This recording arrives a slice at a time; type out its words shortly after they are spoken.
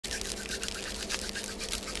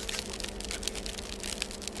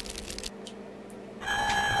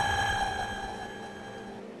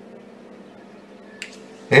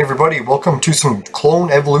Hey everybody, welcome to some clone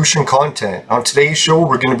evolution content. On today's show,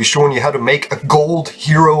 we're going to be showing you how to make a gold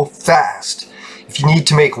hero fast. If you need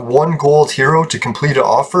to make one gold hero to complete an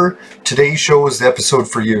offer, today's show is the episode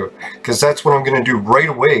for you. Because that's what I'm going to do right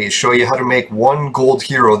away, is show you how to make one gold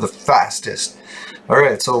hero the fastest.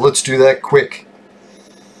 Alright, so let's do that quick.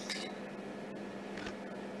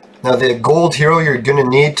 Now the gold hero you're going to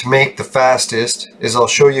need to make the fastest is I'll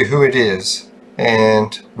show you who it is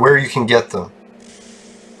and where you can get them.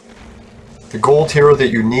 The gold hero that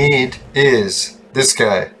you need is this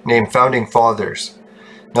guy named Founding Fathers.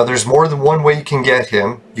 Now there's more than one way you can get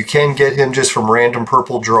him. You can get him just from random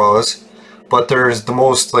purple draws, but there's the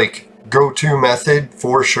most go-to method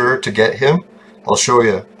for sure to get him. I'll show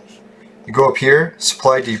you. You go up here,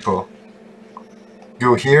 Supply Depot.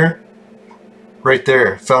 Go here, right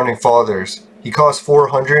there, Founding Fathers. He costs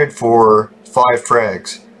 400 for 5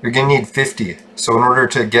 frags. You're gonna need 50. So in order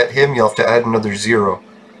to get him, you have to add another 0.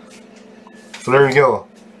 So there you go.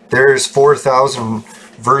 There's 4,000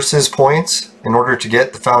 versus points in order to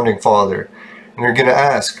get the Founding Father. And you're going to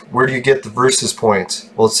ask, where do you get the versus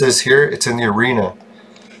points? Well, it says here, it's in the arena.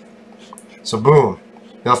 So boom.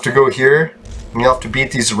 You have to go here, and you have to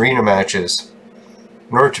beat these arena matches.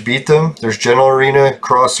 In order to beat them, there's General Arena,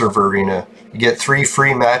 Cross Server Arena. You get 3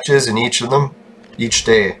 free matches in each of them, each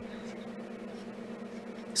day.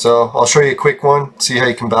 So I'll show you a quick one, see how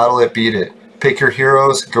you can battle it, beat it. Pick your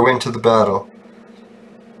heroes, go into the battle.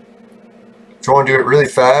 If you want to do it really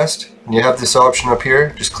fast, and you have this option up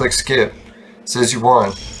here, just click skip. It says you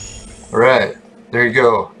won. Alright, there you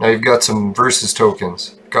go. Now you've got some versus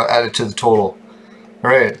tokens. Got added to the total.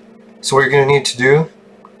 Alright, so what you're going to need to do,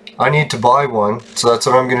 I need to buy one, so that's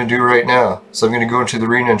what I'm going to do right now. So I'm going to go into the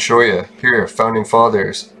arena and show you. Here, Founding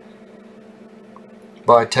Fathers.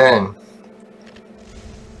 Buy 10.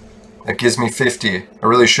 That gives me 50. I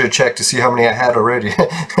really should have checked to see how many I had already.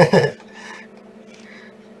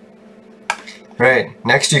 Right,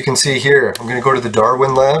 next you can see here, I'm going to go to the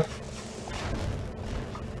Darwin lab.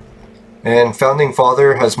 And Founding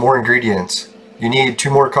Father has more ingredients. You need 2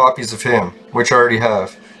 more copies of him, which I already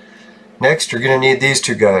have. Next, you're going to need these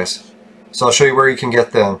 2 guys. So I'll show you where you can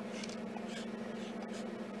get them.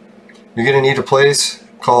 You're going to need a place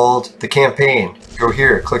called the campaign. Go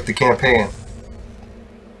here, click the campaign.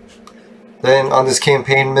 Then on this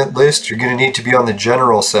campaign list, you're going to need to be on the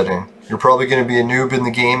general setting. You're probably going to be a noob in the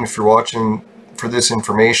game if you're watching for this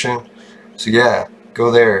information. So yeah, go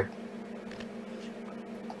there.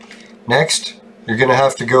 Next, you're going to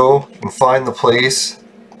have to go and find the place.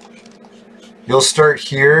 You'll start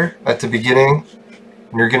here at the beginning,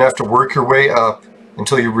 and you're going to have to work your way up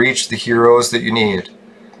until you reach the heroes that you need.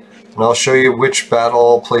 And I'll show you which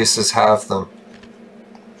battle places have them.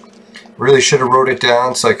 Really should have wrote it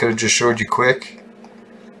down so I could have just showed you quick,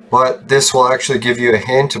 but this will actually give you a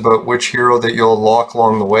hint about which hero that you'll unlock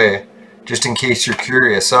along the way, just in case you're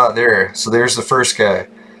curious. There, so there's the first guy.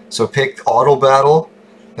 So pick auto battle,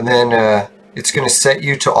 and then it's going to set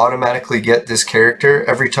you to automatically get this character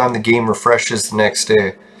every time the game refreshes the next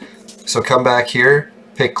day. So come back here,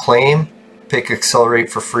 pick claim, pick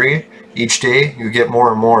accelerate for free. Each day you get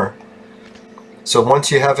more and more. So once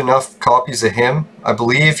you have enough copies of him, I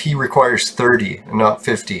believe he requires 30 and not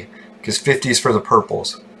 50, because 50 is for the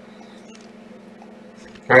purples.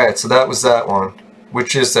 Alright, so that was that one.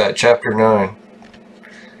 Which is that? Chapter 9.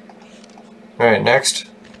 Alright, next.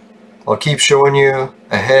 I'll keep showing you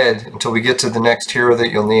ahead until we get to the next hero that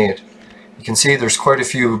you'll need. You can see there's quite a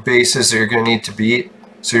few bases that you're going to need to beat,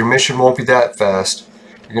 so your mission won't be that fast.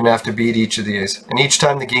 You're going to have to beat each of these. And each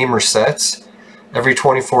time the game resets, every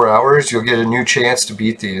 24 hours, you'll get a new chance to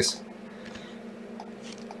beat these.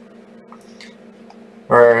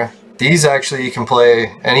 Or these actually you can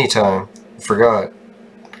play anytime. I forgot.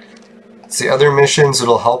 It's the other missions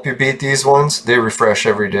that'll help you beat these ones. They refresh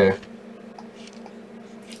every day.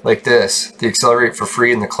 Like this, the accelerate for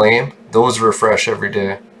free and the claim. Those refresh every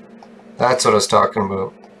day. That's what I was talking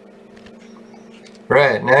about.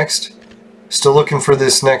 Right, next. Still looking for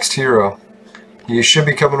this next hero. He should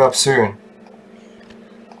be coming up soon.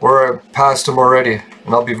 Or I passed him already,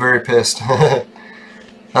 and I'll be very pissed.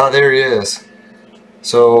 There he is.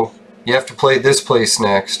 So, you have to play this place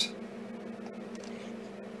next.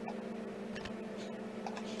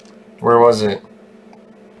 Where was it?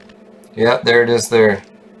 Yeah, there it is there.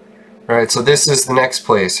 Alright, so this is the next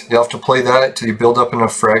place. You'll have to play that till you build up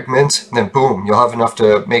enough fragments, and then boom, you'll have enough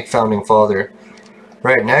to make Founding Father.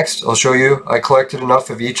 Right, next, I'll show you, I collected enough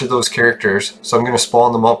of each of those characters, so I'm going to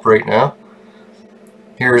spawn them up right now.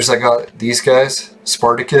 Here's, I got these guys,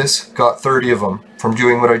 Spartacus, got 30 of them from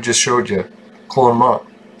doing what I just showed you. Clone them up.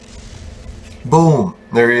 Boom!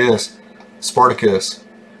 There he is. Spartacus.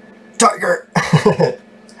 Tiger!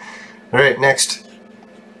 Alright, next.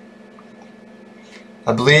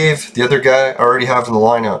 I believe the other guy I already have in the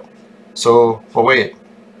lineup. So, oh wait.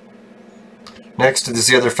 Next is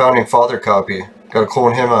the other Founding Father copy. Gotta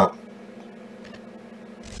clone him up.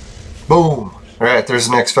 Boom! Alright, there's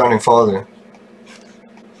the next Founding Father.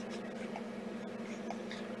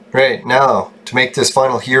 Right, now, to make this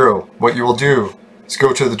final hero, what you will do is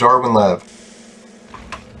go to the Darwin lab.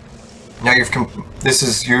 Now this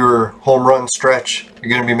is your home run stretch.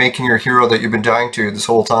 You're going to be making your hero that you've been dying to this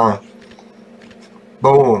whole time.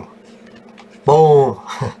 Boom. Boom.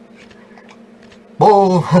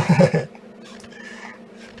 Boom.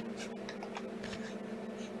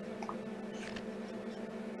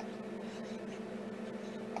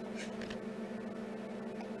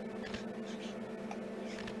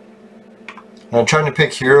 I'm trying to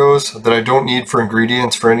pick heroes that I don't need for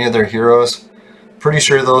ingredients for any other heroes. Pretty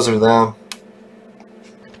sure those are them.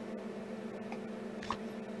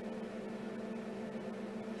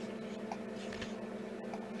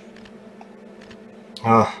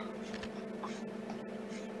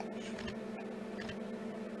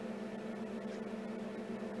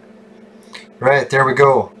 Right, there we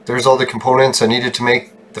go. There's all the components I needed to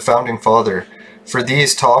make the Founding Father. For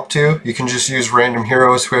these top two, you can just use random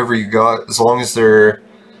heroes, whoever you got, as long as they're,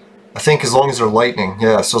 I think as long as they're lightning.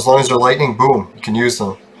 Yeah, so as long as they're lightning, boom, you can use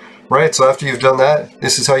them. Right, so after you've done that,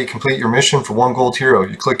 this is how you complete your mission for 1 gold hero.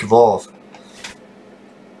 You click evolve.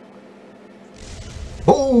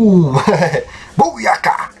 Boom!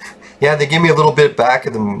 Booyaka! Yeah, they gave me a little bit back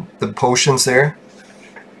of the potions there.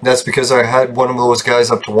 That's because I had one of those guys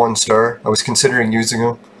up to 1 star. I was considering using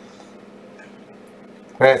him.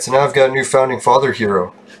 Alright, so now I've got a new Founding Father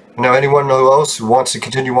hero. Now anyone else who wants to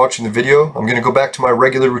continue watching the video, I'm going to go back to my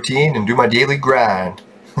regular routine and do my daily grind.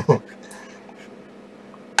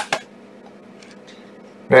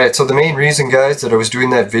 Alright, so the main reason, guys, that I was doing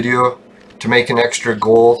that video to make an extra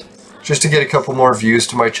gold, just to get a couple more views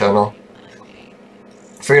to my channel.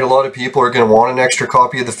 I figured a lot of people are going to want an extra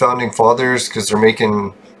copy of the Founding Fathers because they're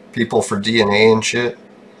making people for DNA and shit.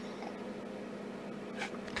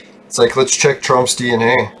 It's like, let's check Trump's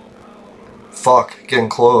DNA. Fuck, getting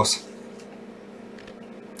close.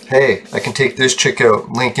 Hey, I can take this chick out,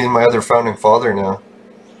 link in my other Founding Father now.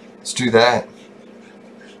 Let's do that.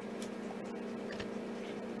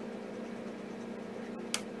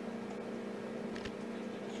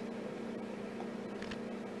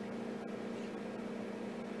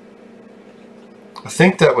 I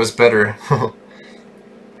think that was better.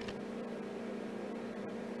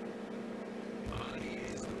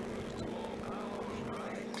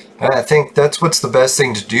 I think that's what's the best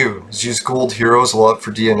thing to do, is use gold heroes a lot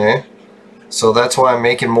for DNA. So that's why I'm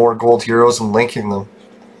making more gold heroes and linking them.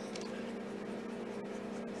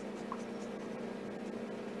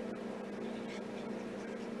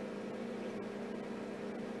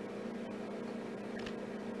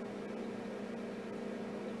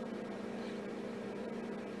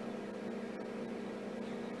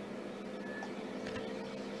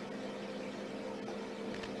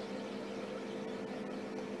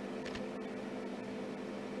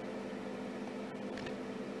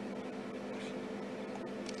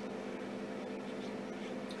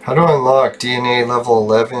 How do I unlock DNA level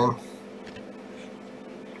 11?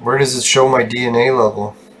 Where does it show my DNA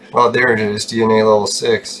level? Oh, there it is, DNA level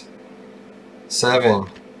 6. 7.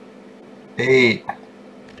 8.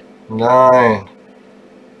 9.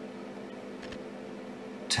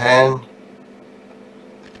 10.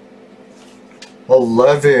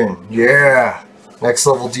 11. Yeah! Next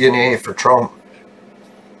level DNA for Trump.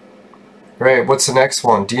 Right, what's the next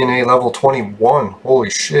one? DNA level 21. Holy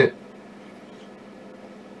shit.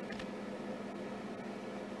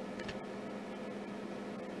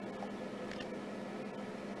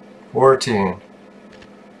 14,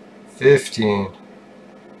 15,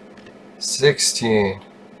 16.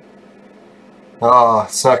 Ah,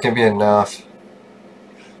 it's not going to be enough.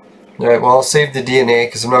 Alright, well I'll save the DNA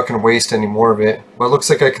because I'm not going to waste any more of it. But it looks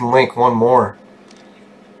like I can link one more.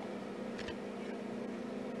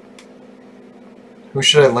 Who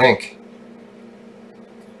should I link?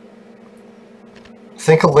 I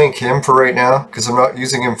think I'll link him for right now because I'm not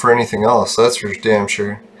using him for anything else. That's for damn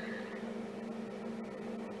sure.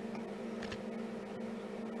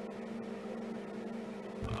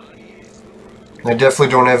 I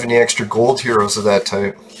definitely don't have any extra gold heroes of that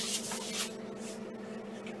type.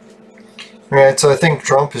 Alright, so I think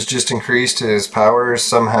Trump has just increased his powers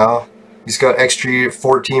somehow. He's got extra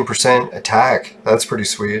 14% attack. That's pretty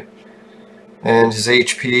sweet. And his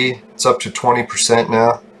HP, it's up to 20%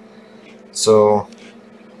 now. So,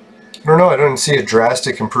 I don't know, I didn't see a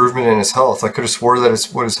drastic improvement in his health. I could have swore that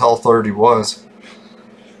it's what his health already was.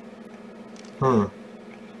 Yeah,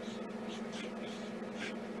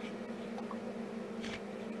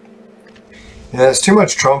 it's too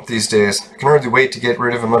much Trump these days. I can hardly wait to get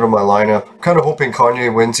rid of him out of my lineup. I'm kind of hoping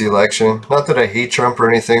Kanye wins the election. Not that I hate Trump or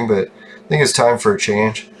anything, but I think it's time for a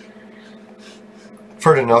change. I've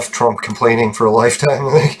heard enough Trump complaining for a lifetime,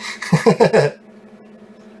 I think.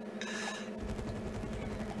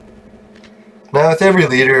 Now, with every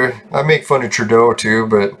leader, I make fun of Trudeau too,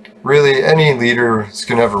 but really, any leader is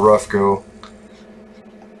going to have a rough go.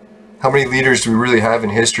 How many leaders do we really have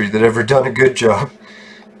in history that ever done a good job?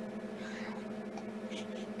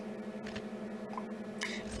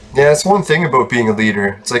 Yeah, it's one thing about being a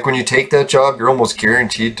leader. It's like when you take that job, you're almost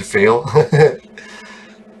guaranteed to fail.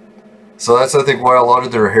 So that's, I think, why a lot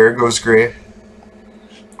of their hair goes gray.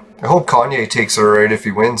 I hope Kanye takes it alright if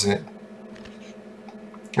he wins it.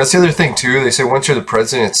 That's the other thing too, they say once you're the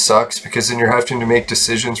president it sucks because then you're having to make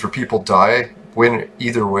decisions where people die, win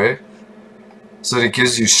either way. So that it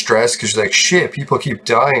gives you stress because you're like, shit, people keep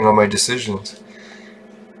dying on my decisions.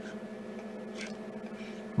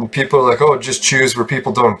 And people are like, oh, just choose where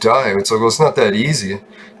people don't die. It's like, well, it's not that easy.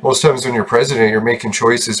 Most times when you're president, you're making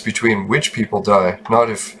choices between which people die, not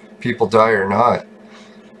if people die or not.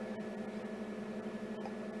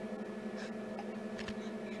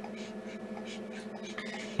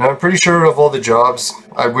 Now, I'm pretty sure of all the jobs,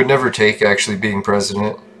 I would never take actually being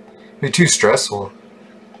president. It'd be too stressful.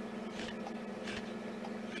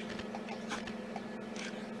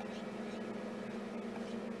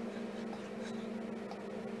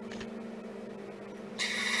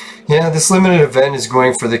 Yeah, this limited event is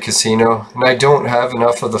going for the casino, and I don't have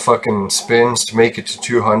enough of the fucking spins to make it to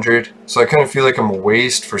 200, so I kind of feel like I'm a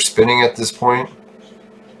waste for spinning at this point.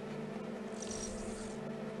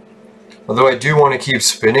 Although I do want to keep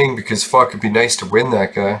spinning because fuck, it'd be nice to win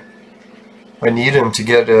that guy. I need him to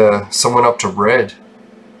get someone up to red.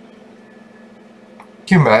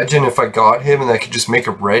 Can you imagine if I got him and I could just make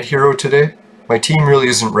a red hero today? My team really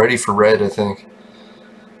isn't ready for red, I think.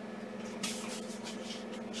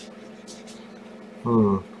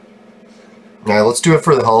 Alright, let's do it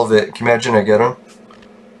for the hell of it. Can you imagine I get him?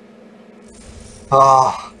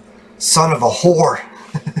 Ah, son of a whore.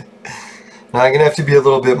 Now I'm going to have to be a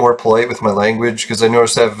little bit more polite with my language because I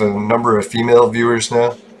noticed I have a number of female viewers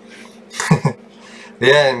now.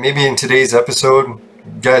 Yeah, and maybe in today's episode,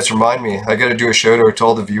 guys remind me, I got to do a shout out to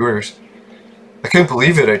all the viewers. I couldn't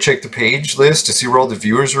believe it. I checked the page list to see where all the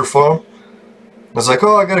viewers were from. I was like,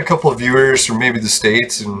 oh, I got a couple of viewers from maybe the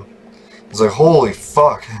States, and I was like, holy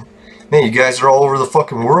fuck. Man, you guys are all over the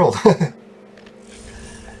fucking world.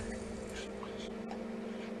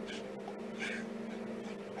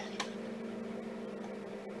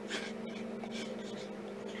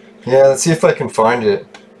 Yeah, let's see if I can find it.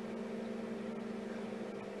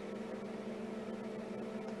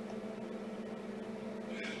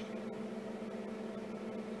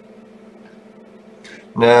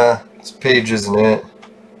 Nah, this page isn't it.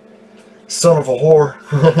 Son of a whore.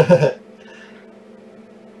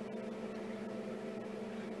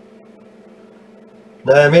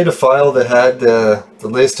 Now, I made a file that had the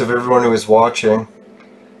list of everyone who was watching.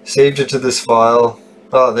 Saved it to this file.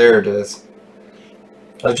 Oh, there it is.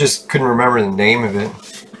 I just couldn't remember the name of it.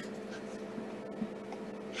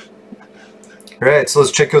 Alright, so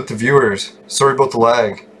let's check out the viewers. Sorry about the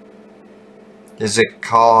lag. Is it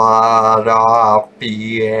caught up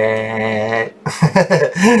yet?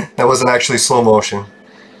 That wasn't actually slow motion.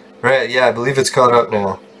 Right, yeah, I believe it's caught up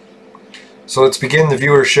now. So let's begin the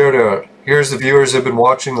viewer shout out. Here's the viewers that have been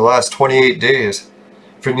watching the last 28 days.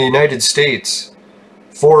 From the United States,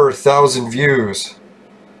 4,000 views.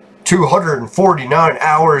 249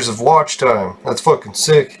 hours of watch time. That's fucking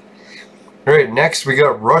sick. Alright, next we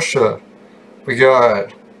got Russia. We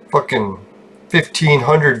got fucking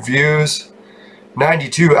 1,500 views.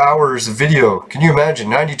 92 hours of video. Can you imagine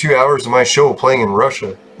 92 hours of my show playing in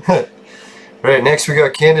Russia? Alright, next we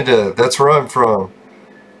got Canada. That's where I'm from.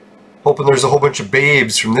 Hoping there's a whole bunch of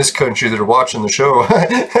babes from this country that are watching the show.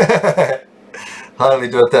 Highly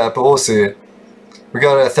doubt that, but we'll see. We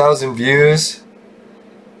got 1,000 views.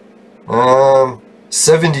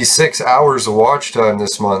 76 hours of watch time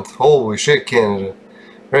this month. Holy shit, Canada.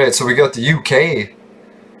 Right, so we got the UK.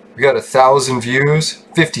 We got 1,000 views.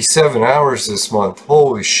 57 hours this month.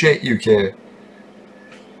 Holy shit, UK.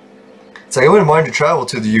 It's like I wouldn't mind to travel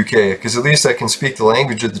to the UK, because at least I can speak the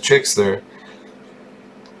language of the chicks there.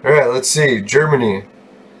 Alright, let's see. Germany.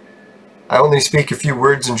 I only speak a few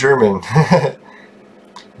words in German.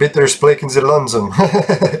 Bitte sprechen Sie langsam.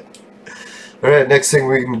 Alright, next thing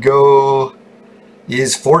we can go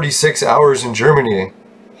is 46 hours in Germany.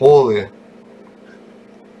 Holy.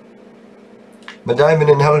 Madaimen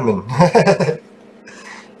and Helmen.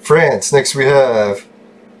 France. Next we have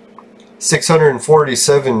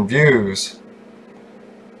 647 views.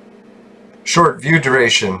 Short view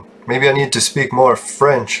duration. Maybe I need to speak more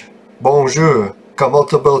French. Bonjour. Comment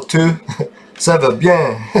vas-tu? Ça va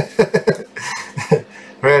bien.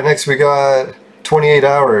 Right, next we got 28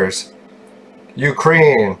 hours.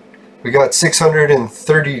 Ukraine. We got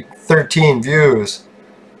 613 views.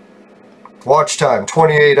 Watch time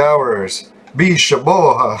 28 hours.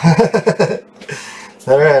 Bishaboha.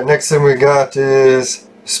 Alright, next thing we got is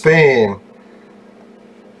Spain.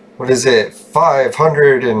 What is it?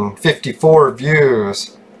 554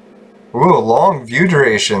 views. Ooh, long view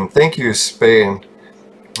duration. Thank you, Spain.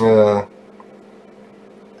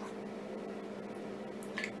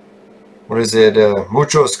 What is it?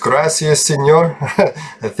 Muchos gracias, señor.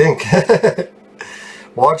 I think.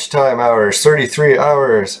 Watch time hours, 33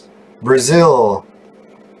 hours. Brazil.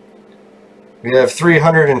 We have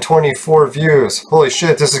 324 views. Holy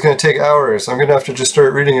shit, this is going to take hours. I'm going to have to just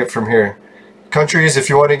start reading it from here. Countries, if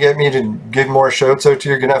you want to get me to give more shouts out to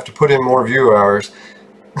you, you're going to have to put in more view hours.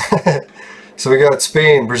 So we got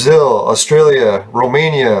Spain, Brazil, Australia,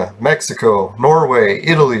 Romania, Mexico, Norway,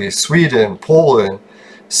 Italy, Sweden, Poland,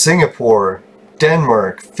 Singapore,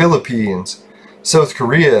 Denmark, Philippines, South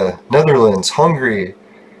Korea, Netherlands, Hungary.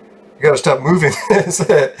 You gotta stop moving this.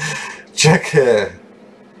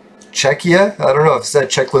 Czechia. I don't know if it's that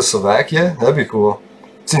Czechoslovakia. That'd be cool.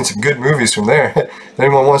 Seen some good movies from there. If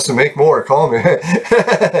anyone wants to make more, call me.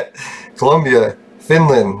 Colombia,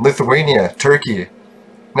 Finland, Lithuania, Turkey.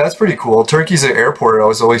 That's pretty cool. Turkey's an airport I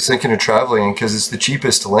was always thinking of traveling in because it's the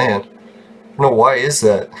cheapest to land. I don't know, why is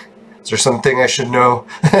that? Is there something I should know?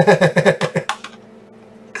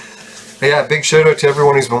 But yeah, big shout out to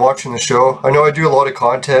everyone who's been watching the show. I know I do a lot of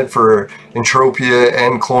content for Entropia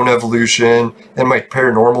and Clone Evolution and my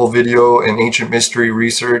paranormal video and ancient mystery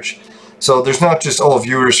research. So there's not just all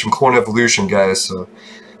viewers from Clone Evolution, guys. So,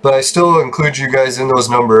 but I still include you guys in those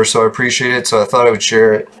numbers, so I appreciate it. So I thought I would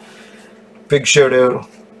share it. Big shout out.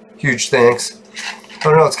 Huge thanks. I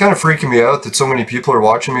don't know, it's kind of freaking me out that so many people are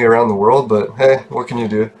watching me around the world, but hey, what can you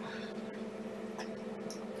do?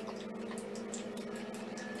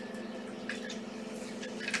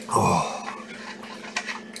 Oh.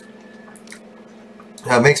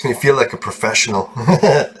 Yeah, it makes me feel like a professional.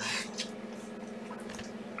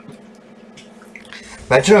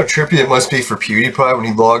 Imagine how trippy it must be for PewDiePie when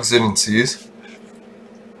he logs in and sees.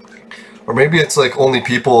 Or maybe it's like only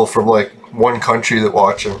people from like one country that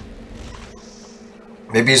watch him.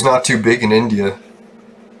 Maybe he's not too big in India.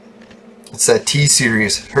 It's that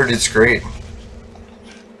T-series. Heard it's great.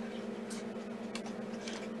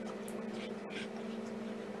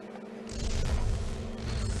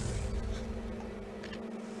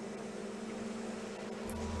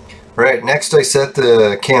 Right, next I set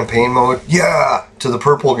the campaign mode, yeah, to the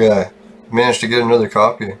purple guy. Managed to get another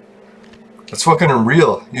copy. That's fucking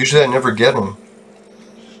unreal. Usually I never get them.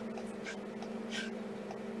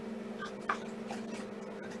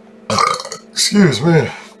 Excuse me.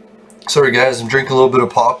 Sorry guys, I'm drinking a little bit of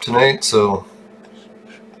pop tonight, so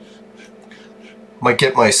might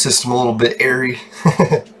get my system a little bit airy.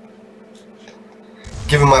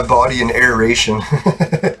 Giving my body an aeration.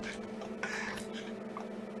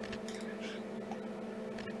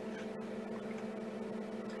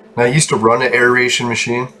 I used to run an aeration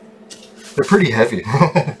machine. They're pretty heavy.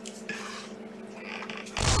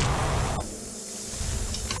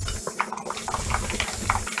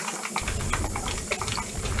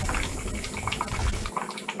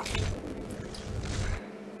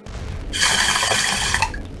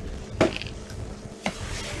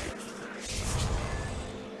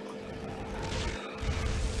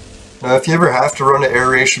 Now, if you ever have to run an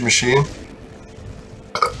aeration machine,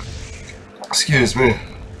 excuse me,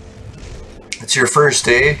 it's your first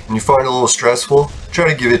day and you find it a little stressful, try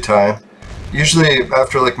to give it time. Usually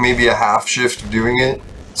after like maybe a half shift of doing it,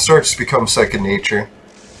 it starts to become second nature.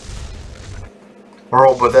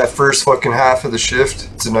 Or but that first fucking half of the shift,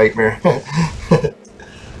 it's a nightmare.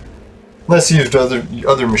 Unless you've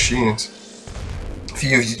other machines. If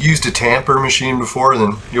you've used a tamper machine before,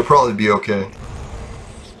 then you'll probably be okay.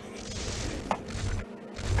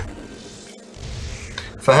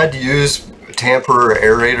 If I had to use a tamper or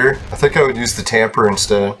aerator, I think I would use the tamper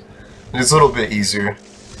instead. It's a little bit easier.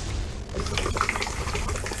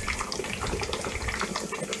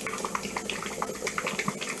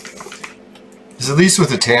 Because at least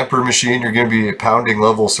with a tamper machine, you're going to be pounding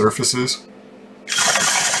level surfaces.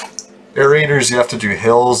 Aerators, you have to do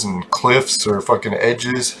hills and cliffs or fucking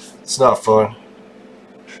edges. It's not fun.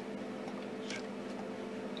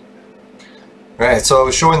 Alright, so I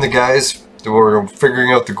was showing the guys that were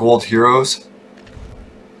figuring out the gold heroes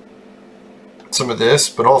some of this,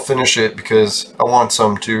 but I'll finish it because I want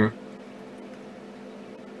some too.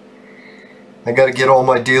 I gotta get all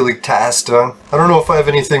my daily tasks done. I don't know if I have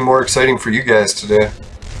anything more exciting for you guys today. I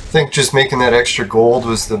think just making that extra gold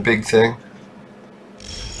was the big thing.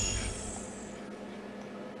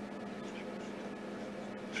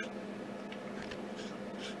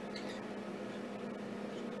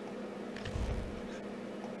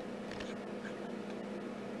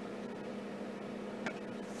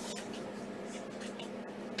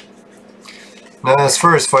 Now, as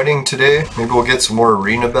far as fighting today, maybe we'll get some more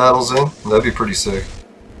arena battles in. That'd be pretty sick.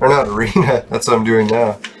 Or not arena, that's what I'm doing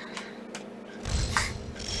now.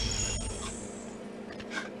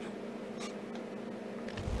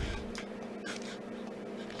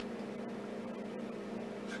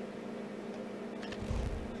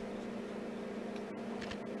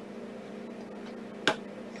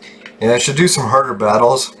 Yeah, I should do some harder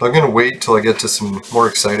battles, but I'm gonna wait till I get to some more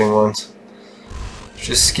exciting ones.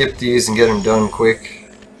 Just skip these and get them done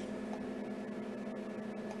quick.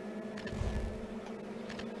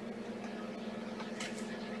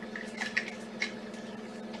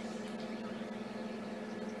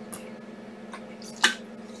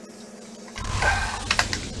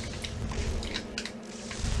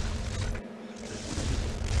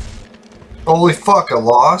 Holy fuck, I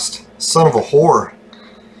lost? Son of a whore.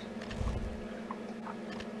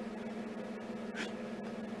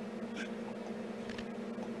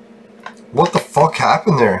 What the fuck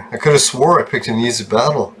happened there? I could have swore I picked an easy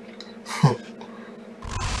battle.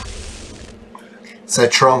 It's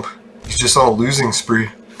that Trump. He's just on a losing spree.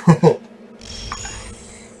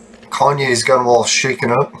 Kanye's got him all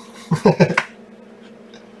shaken up.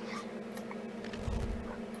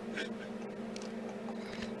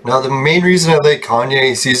 Now the main reason I like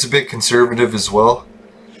Kanye is he's a bit conservative as well.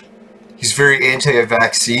 He's very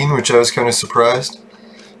anti-vaccine, which I was kind of surprised.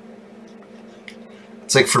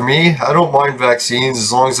 It's like, for me, I don't mind vaccines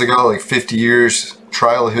as long as I got like 50 years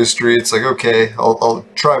trial history. It's like, okay, I'll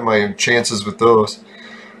try my chances with those.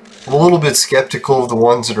 I'm a little bit skeptical of the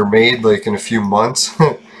ones that are made like in a few months.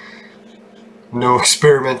 No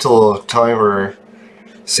experimental time or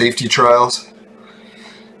safety trials.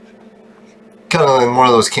 Kind of in one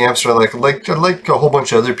of those camps where I'd like a whole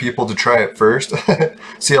bunch of other people to try it first.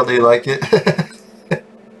 See how they like it.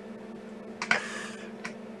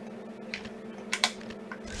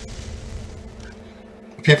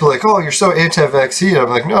 People are like, oh, you're so anti-vaccine. I'm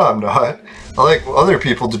like, no, I'm not. I like other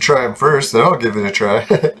people to try them first, then I'll give it a try.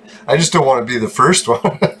 I just don't want to be the first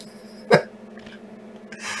one.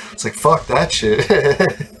 It's like, fuck that shit.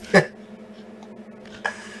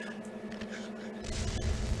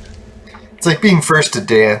 It's like being first to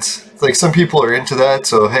dance. It's like some people are into that,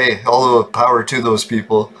 so hey, all the power to those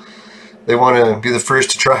people. They want to be the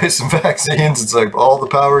first to try some vaccines. It's like, all the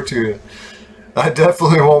power to you. I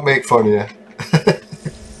definitely won't make fun of you.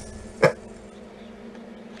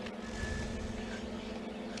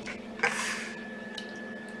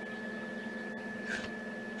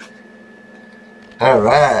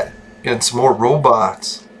 Alright, getting some more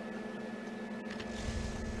robots.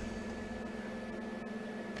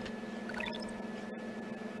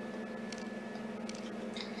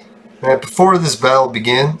 Alright, before this battle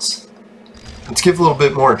begins, let's give a little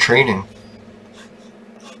bit more training.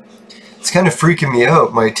 It's kind of freaking me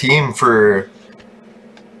out. My team for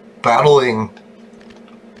battling,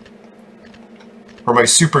 or my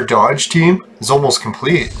super dodge team, is almost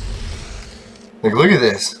complete. Like, look at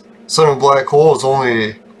this. Son of a Black Hole is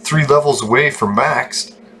only 3 levels away from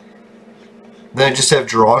maxed. Then I just have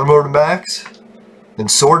Geronimo to max, and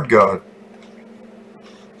Sword God.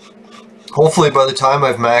 Hopefully by the time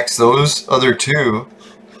I've maxed those other 2,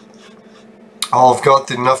 I'll have got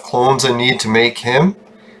enough clones I need to make him.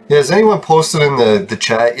 Yeah, has anyone posted in the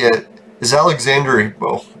chat yet? Is Alexander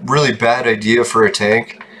a really bad idea for a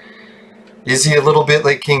tank? Is he a little bit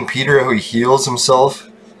like King Peter, how he heals himself?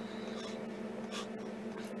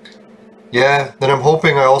 Yeah, then I'm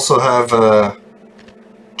hoping I also have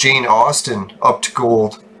Jane Austen up to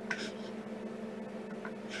gold.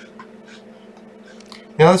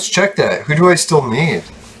 Yeah, let's check that. Who do I still need?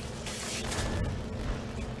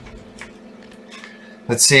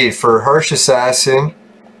 Let's see, for Harsh Assassin,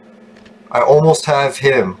 I almost have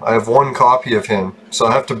him. I have 1 copy of him. So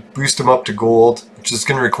I have to boost him up to gold, which is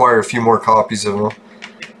going to require a few more copies of him.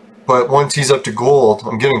 But once he's up to gold,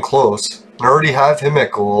 I'm getting close. I already have him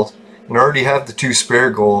at gold. And I already have the 2 spare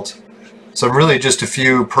golds. So I'm really just a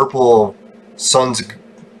few purple Sons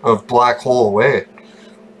of Black Hole away.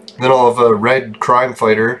 Then I'll have a red crime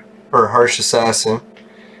fighter, or harsh assassin.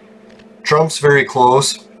 Trump's very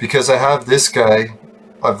close because I have this guy.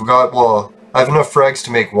 I have enough frags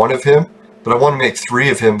to make one of him, but I want to make 3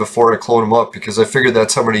 of him before I clone him up because I figured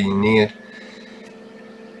that's how many you need.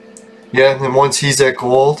 Yeah, and then once he's at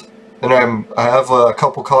gold, and I have a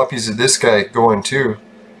couple copies of this guy going too.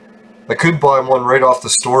 I could buy one right off the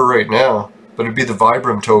store right now, but it'd be the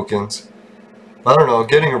Vibram tokens. I don't know,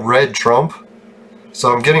 getting a red Trump,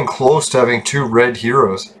 so I'm getting close to having 2 red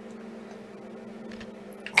heroes.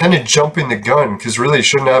 Kind of jumping the gun, because really I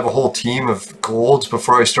shouldn't have a whole team of golds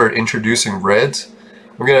before I start introducing reds.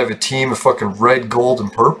 We're gonna have a team of fucking red, gold,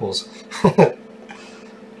 and purples.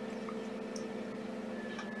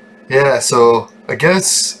 Yeah, so I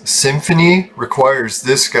guess Symphony requires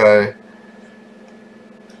this guy.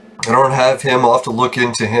 I don't have him, I'll have to look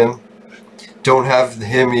into him. Don't have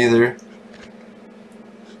him either.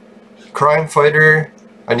 Crime Fighter,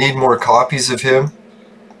 I need more copies of him.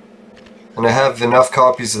 And I have enough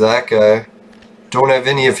copies of that guy. Don't have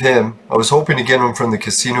any of him. I was hoping to get him from the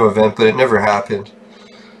casino event, but it never happened.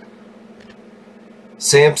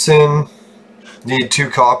 Samson, need 2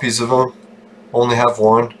 copies of him. Only have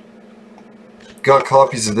 1. Got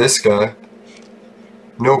copies of this guy.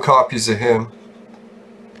 No copies of him.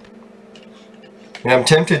 And I'm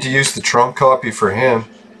tempted to use the Trump copy for him.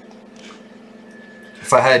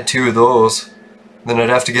 If I had 2 of those, then I'd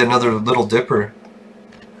have to get another Little Dipper.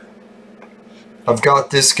 I've got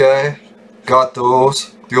this guy, got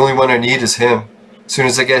those. The only one I need is him. As soon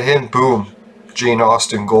as I get him, boom, Jane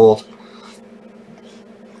Austen gold.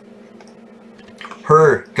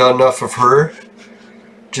 Her, got enough of her.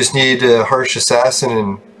 Just need Harsh Assassin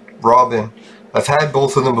and Robin. I've had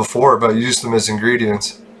both of them before, but I used them as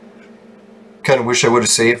ingredients. Kind of wish I would have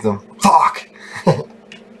saved them. Fuck!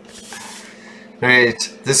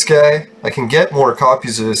 Alright, this guy, I can get more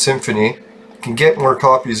copies of the Symphony. I can get more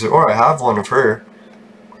copies of, or I have one of her.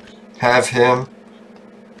 Have him.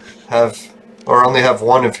 Or only have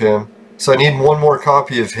 1 of him. So I need 1 more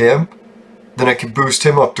copy of him. Then I can boost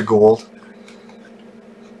him up to gold.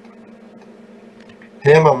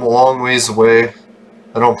 Him, I'm a long ways away.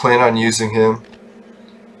 I don't plan on using him.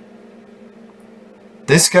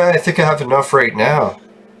 This guy, I think I have enough right now.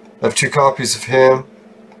 I have 2 copies of him.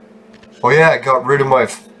 Oh yeah, I got rid of my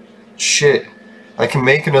shit. I can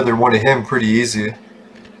make another one of him pretty easy.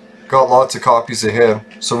 Got lots of copies of him.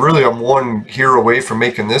 So really I'm 1 hero away from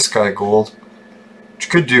making this guy gold. Which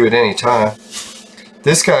could do at any time.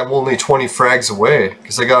 This guy I'm only 20 frags away.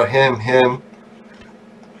 Because I got him.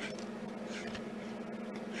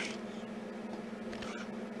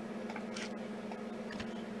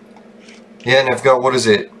 Yeah, and I've got, what is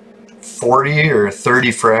it, 40 or 30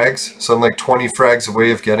 frags? So I'm like 20 frags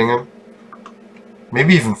away of getting him.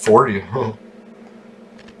 Maybe even 40.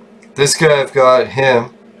 This guy, I've got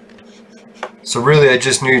him. So really I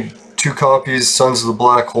just need 2 copies, Sons of the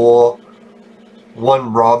Black Hole.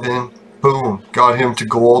 1 Robin. Boom. Got him to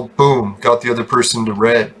gold. Boom. Got the other person to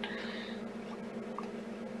red.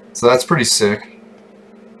 So that's pretty sick.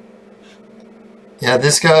 Yeah,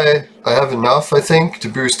 this guy, I have enough, I think, to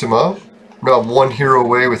boost him up. Got 1 hero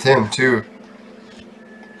away with him too.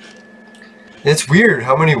 It's weird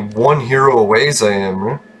how many 1 hero aways I am,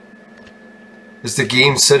 right? Is the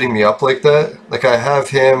game setting me up like that? Like I have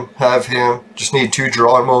him, just need 2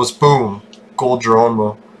 Geronimos, boom, gold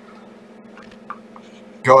Geronimo.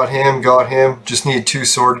 Got him, just need 2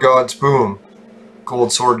 Sword Gods, boom,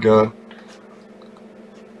 gold Sword God.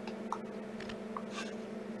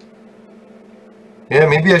 Yeah,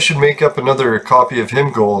 maybe I should make up another copy of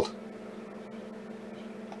him gold.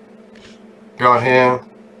 Got him.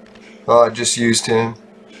 Oh, I just used him.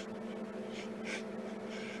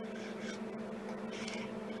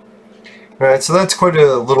 Alright, so that's quite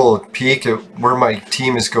a little peek at where my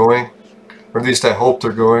team is going. Or at least I hope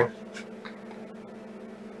they're going.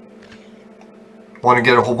 Want to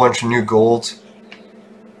get a whole bunch of new golds.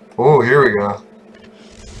 Oh, here we go.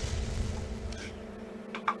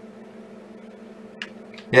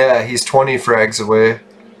 Yeah, he's 20 frags away.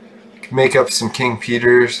 Can make up some King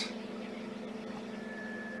Peters.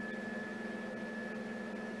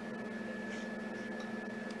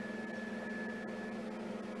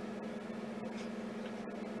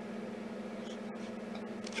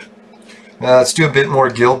 Let's do a bit more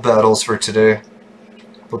guild battles for today.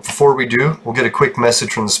 But before we do, we'll get a quick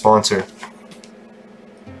message from the sponsor.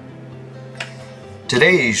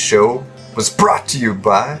 Today's show was brought to you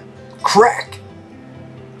by Crack.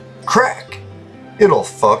 Crack. It'll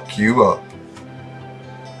fuck you up.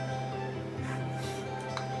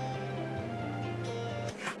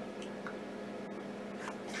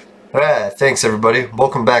 Alright, thanks everybody.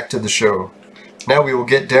 Welcome back to the show. Now we will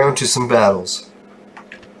get down to some battles.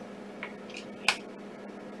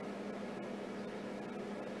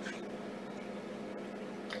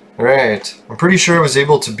 Alright, I'm pretty sure I was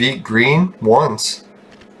able to beat green once,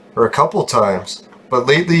 or a couple times, but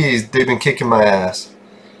lately they've been kicking my ass.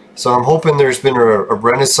 So I'm hoping there's been a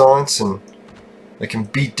renaissance and I can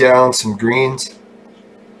beat down some greens.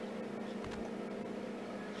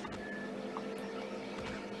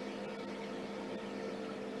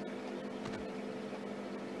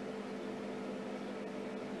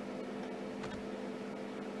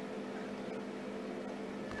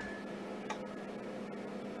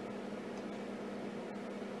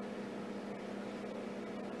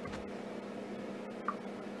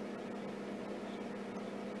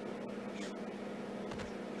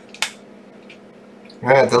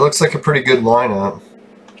 Alright, that looks like a pretty good lineup.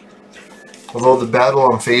 Although the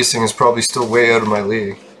battle I'm facing is probably still way out of my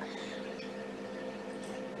league.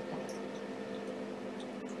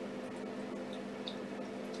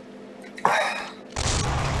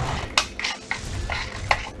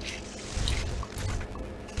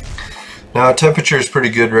 Now, temperature is pretty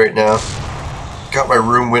good right now. Got my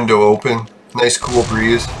room window open. Nice cool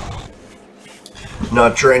breeze.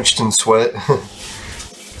 Not drenched in sweat.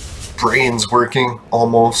 Brain's working,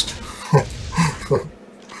 almost. I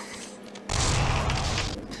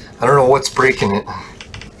don't know what's breaking it.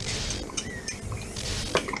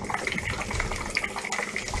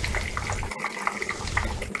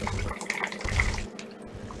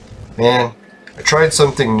 Man, I tried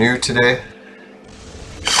something new today.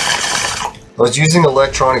 I was using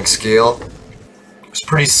electronic scale. It was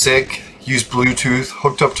pretty sick. Used Bluetooth,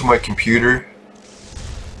 hooked up to my computer,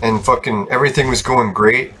 and fucking everything was going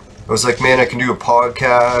great. I was like, man, I can do a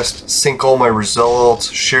podcast, sync all my results,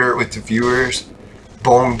 share it with the viewers,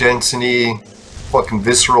 bone density, fucking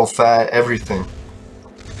visceral fat, everything.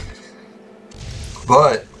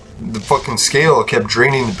 But the fucking scale kept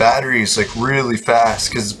draining the batteries like really fast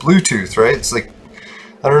because it's Bluetooth, right? It's like,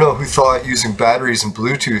 I don't know who thought using batteries and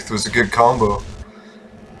Bluetooth was a good combo.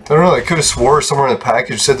 I don't know, I could have swore somewhere in the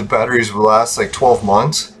package said the batteries would last like 12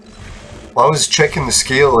 months. Well, I was checking the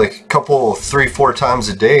scale like a couple, 3-4 times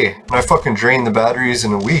a day, and I fucking drained the batteries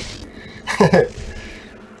in a week.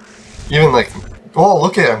 Even like, oh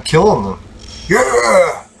look at it, I'm killing them.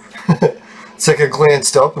 Yeah! It's like I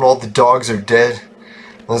glanced up and all the dogs are dead.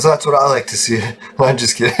 Well, that's what I like to see. I'm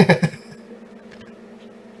just kidding.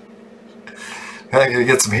 I'm gonna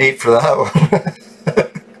get some hate for that one.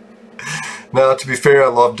 No, to be fair, I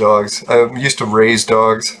love dogs. I used to raise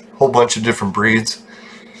dogs, a whole bunch of different breeds.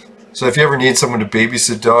 So if you ever need someone to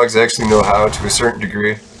babysit dogs, I actually know how to a certain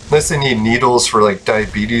degree. Unless they need needles for like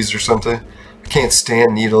diabetes or something. I can't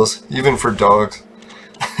stand needles, even for dogs.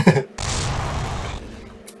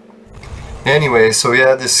 Anyway, so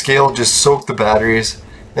yeah, this scale just soaked the batteries.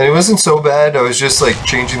 And it wasn't so bad, I was just like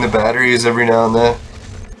changing the batteries every now and then.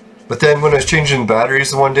 But then when I was changing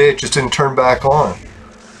batteries the one day, it just didn't turn back on.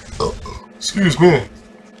 Oh, excuse me.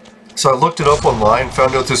 So I looked it up online,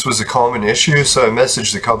 found out this was a common issue, so I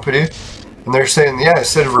messaged the company. And they're saying, yeah,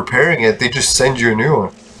 instead of repairing it, they just send you a new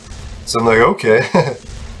one. So I'm like, okay.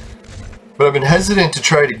 But I've been hesitant to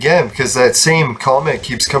try it again because that same comment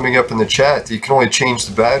keeps coming up in the chat that you can only change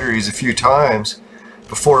the batteries a few times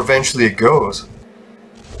before eventually it goes.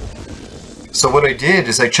 So what I did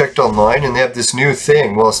is I checked online and they have this new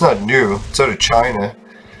thing. Well, it's not new, it's out of China.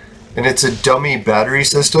 And it's a dummy battery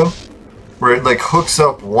system where it like hooks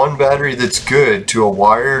up one battery that's good to a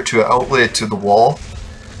wire, to an outlet, to the wall.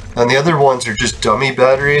 And the other ones are just dummy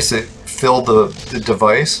batteries that fill the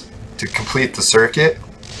device to complete the circuit.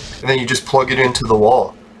 And then you just plug it into the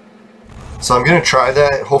wall. So I'm going to try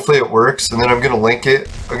that, hopefully it works, and then I'm going to link it.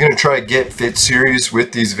 I'm going to try a Get Fit series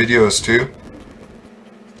with these videos too.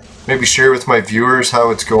 Maybe share with my viewers how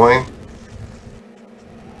it's going.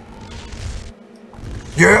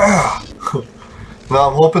 Yeah! Now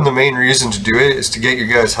I'm hoping the main reason to do it is to get your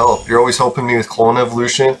guys' help. You're always helping me with clone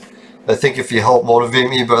evolution. I think if you help motivate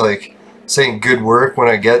me by like saying good work when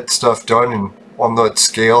I get stuff done and on that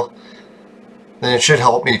scale, then it should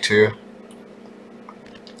help me too.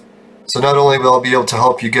 So not only will I be able to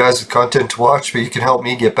help you guys with content to watch, but you can help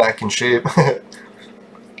me get back in shape. I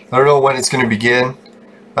don't know when it's going to begin.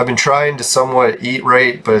 I've been trying to somewhat eat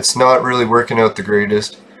right, but it's not really working out the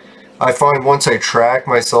greatest. I find once I track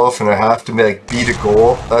myself and I have to like beat a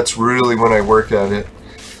goal, that's really when I work at it.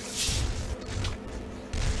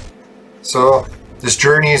 So this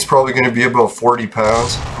journey is probably going to be about 40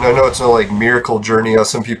 pounds. And I know it's not like miracle journey how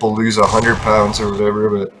some people lose 100 pounds or whatever,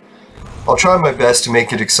 but I'll try my best to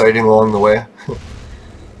make it exciting along the way.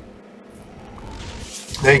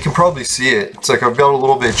 Now you can probably see it. It's like I've got a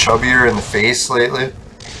little bit chubbier in the face lately.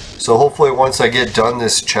 So hopefully once I get done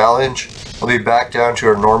this challenge, I'll be back down to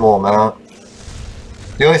our normal amount.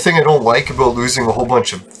 The only thing I don't like about losing a whole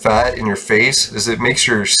bunch of fat in your face is it makes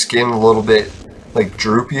your skin a little bit, like,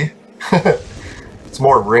 droopy. It's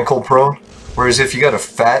more wrinkle prone. Whereas if you got a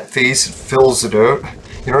fat face, it fills it out.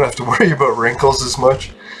 You don't have to worry about wrinkles as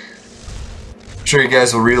much. I'm sure you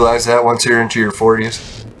guys will realize that once you're into your 40s.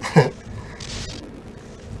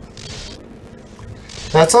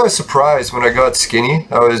 That's why I was surprised when I got skinny.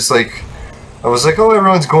 I was like, oh,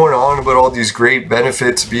 everyone's going on about all these great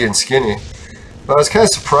benefits of being skinny. But I was kind of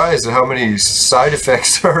surprised at how many side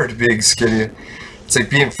effects there are to being skinny. It's like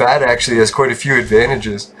being fat actually has quite a few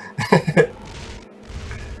advantages.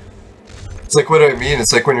 It's like what I mean.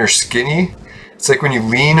 It's like when you're skinny, it's like when you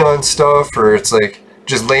lean on stuff, or it's like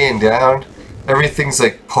just laying down, everything's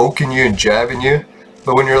like poking you and jabbing you.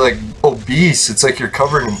 But when you're like obese, it's like you're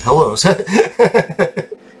covered in pillows.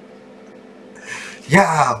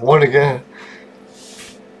 Yeah, one again.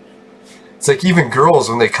 It's like even girls,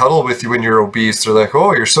 when they cuddle with you when you're obese, they're like,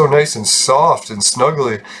 oh, you're so nice and soft and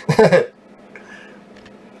snuggly.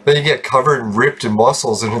 Then you get covered and ripped in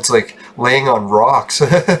muscles and it's like laying on rocks.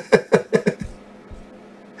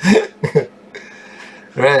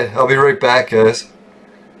 Alright, I'll be right back, guys.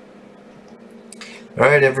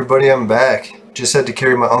 Alright, everybody, I'm back. Just had to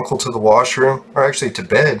carry my uncle to the washroom, or actually to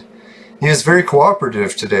bed. He was very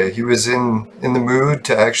cooperative today. He was in the mood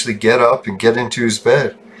to actually get up and get into his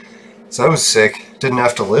bed. So I was sick. Didn't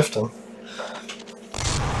have to lift him.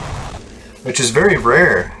 Which is very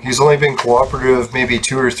rare. He's only been cooperative maybe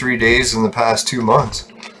 2 or 3 days in the past 2 months.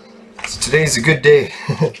 So today's a good day.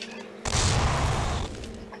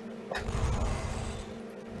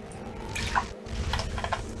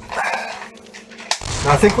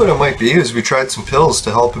 I think what it might be is we tried some pills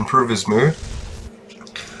to help improve his mood.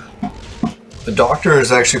 The doctor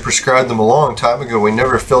has actually prescribed them a long time ago. We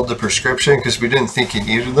never filled the prescription because we didn't think he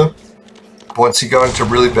needed them. Once he got into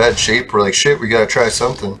really bad shape, we're like, shit, we gotta try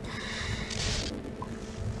something.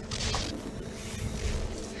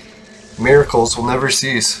 Miracles will never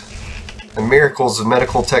cease. And miracles of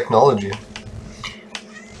medical technology.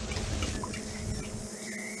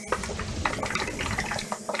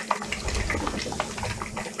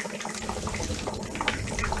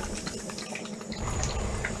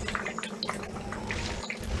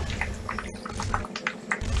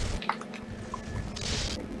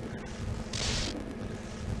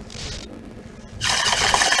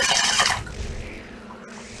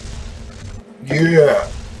 Yeah.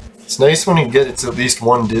 It's nice when you get it's at least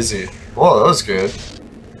one dizzy. Whoa, that was good.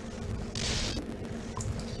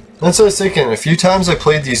 That's what I was thinking. A few times I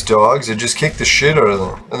played these dogs, I just kicked the shit out of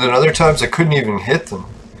them. And then other times I couldn't even hit them.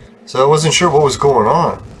 So I wasn't sure what was going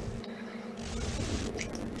on.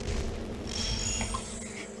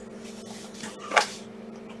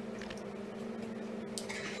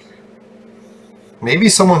 Maybe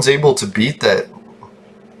someone's able to beat that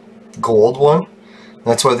gold one.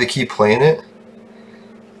 That's why they keep playing it.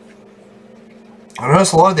 I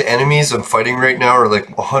notice a lot of the enemies I'm fighting right now are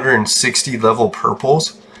like 160 level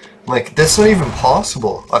purples. I'm like, that's not even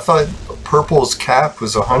possible. I thought purple's cap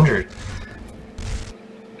was 100.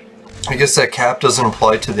 I guess that cap doesn't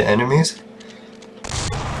apply to the enemies.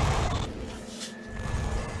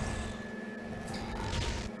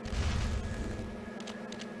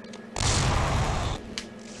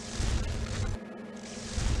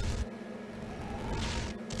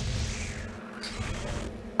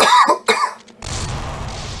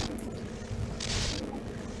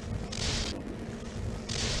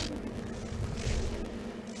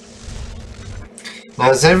 Now,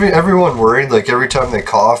 is everyone worried? Like, every time they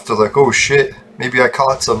cough, they're like, oh shit, maybe I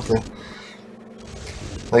caught something.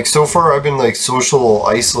 Like, so far I've been like social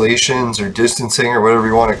isolations or distancing or whatever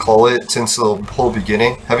you want to call it since the whole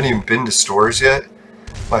beginning. Haven't even been to stores yet.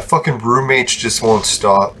 My fucking roommates just won't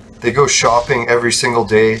stop. They go shopping every single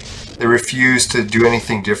day. They refuse to do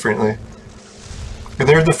anything differently. And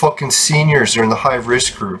they're the fucking seniors. They're in the high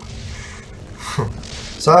risk group.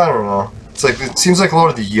 So I don't know. It's like, it seems like a lot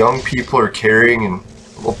of the young people are carrying and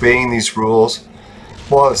obeying these rules.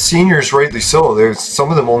 Well, seniors, rightly so.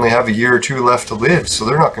 Some of them only have a year or 2 left to live, so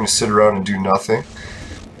they're not going to sit around and do nothing.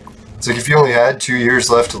 It's like, if you only had 2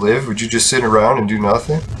 years left to live, would you just sit around and do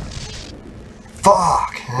nothing?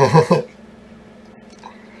 Fuck!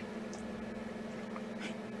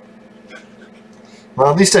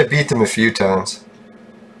 Well, at least I beat them a few times.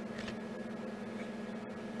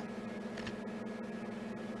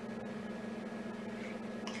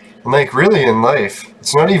 And like, really in life,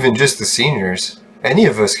 it's not even just the seniors. Any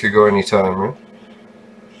of us could go anytime, right?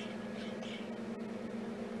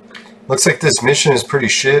 Looks like this mission is pretty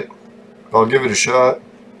shit. I'll give it a shot.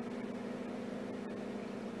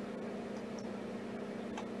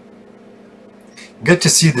 Good to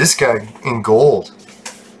see this guy in gold.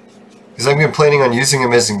 Because I've been planning on using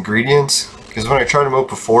him as ingredients. Because when I tried him out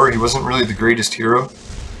before, he wasn't really the greatest hero.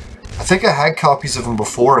 I think I had copies of him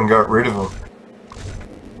before and got rid of him.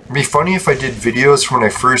 It'd be funny if I did videos from when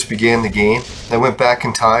I first began the game. I went back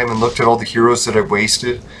in time and looked at all the heroes that I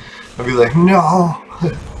wasted. I'd be like, no!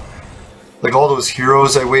 Like all those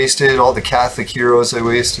heroes I wasted, all the Catholic heroes I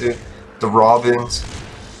wasted, the Robins.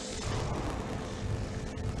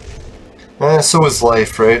 So is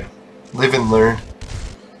life, right? Live and learn.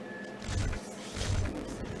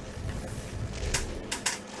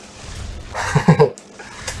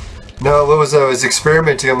 No, what was I was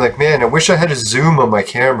experimenting. I'm like, man, I wish I had a zoom on my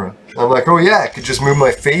camera. I'm like, oh yeah, I could just move my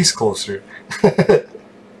face closer.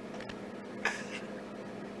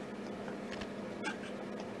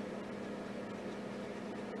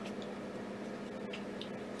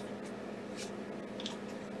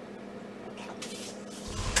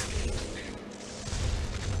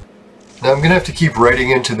 Now I'm gonna have to keep writing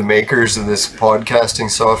into the makers of this podcasting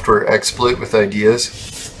software XSplit with ideas.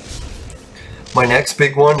 My next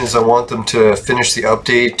big one is I want them to finish the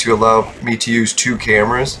update to allow me to use 2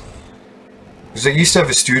 cameras. Because I used to have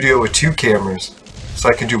a studio with 2 cameras, so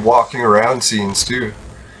I could do walking around scenes too.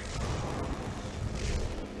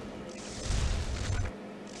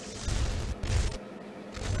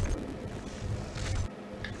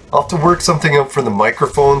 I'll have to work something out for the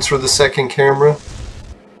microphones for the second camera.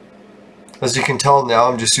 As you can tell now,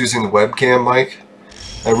 I'm just using the webcam mic.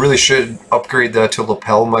 I really should upgrade that to a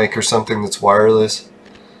lapel mic or something that's wireless.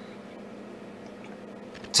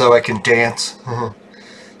 So I can dance.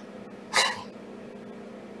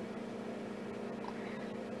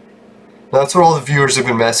 That's what all the viewers have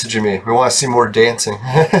been messaging me. We want to see more dancing.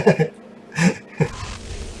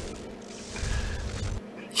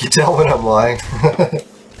 You tell when I'm lying.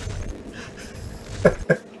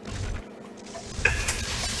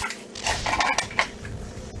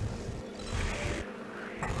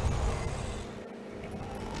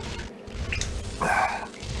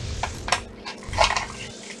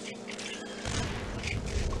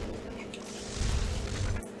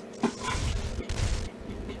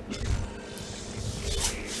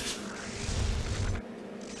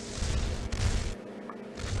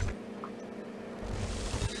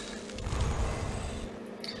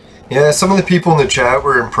 Yeah, some of the people in the chat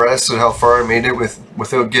were impressed at how far I made it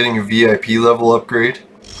without getting a VIP level upgrade.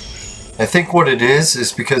 I think what it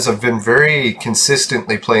is because I've been very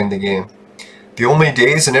consistently playing the game. The only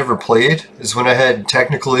days I never played is when I had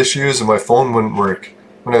technical issues and my phone wouldn't work,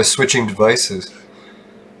 when I was switching devices.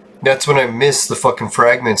 That's when I missed the fucking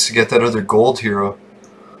fragments to get that other gold hero.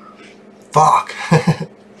 Fuck!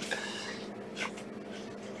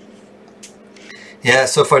 Yeah,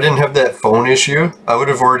 so if I didn't have that phone issue, I would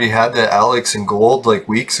have already had that Alex in gold like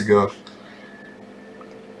weeks ago.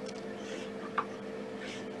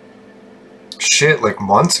 Shit, like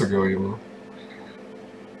months ago even.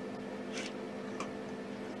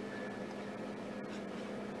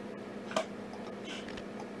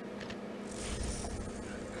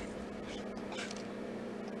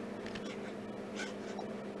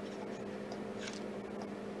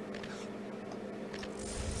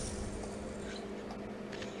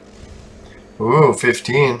 Ooh,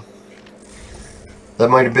 15. That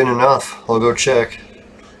might have been enough. I'll go check.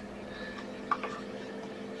 I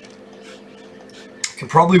could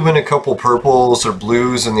probably win a couple purples or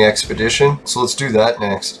blues in the expedition, so let's do that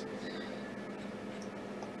next.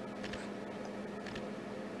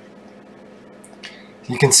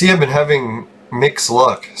 You can see I've been having mixed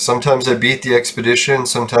luck. Sometimes I beat the expedition,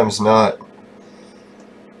 sometimes not.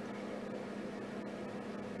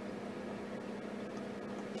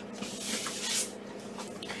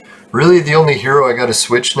 Really, the only hero I gotta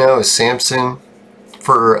switch now is Samson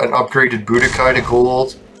for an upgraded Budokai to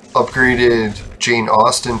gold, upgraded Jane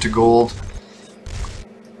Austen to gold.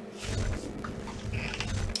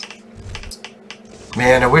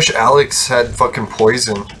 Man, I wish Alex had fucking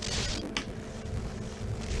poison.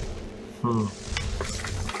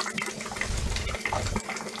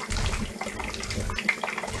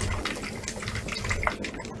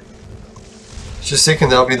 Just thinking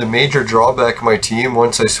that'll be the major drawback of my team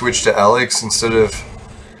once I switch to Alex instead of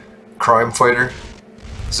Crime Fighter.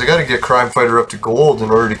 Because I gotta get Crime Fighter up to gold in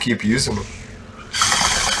order to keep using him.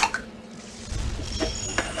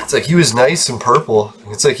 It's like he was nice in purple.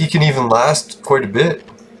 It's like he can even last quite a bit.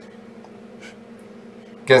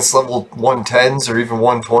 Against level 110s or even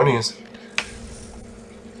 120s.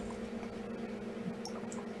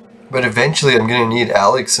 But eventually I'm gonna need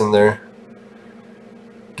Alex in there.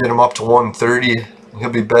 Get him up to 130, he'll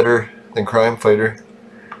be better than Crime Fighter.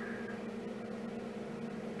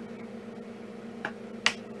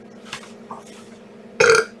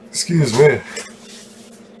 Excuse me.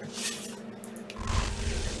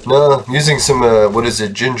 No, I'm using some, what is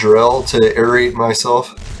it, ginger ale to aerate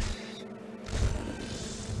myself.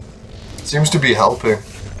 Seems to be helping.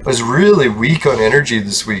 I was really weak on energy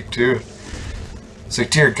this week, too. It's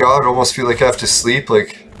like, dear God, I almost feel like I have to sleep,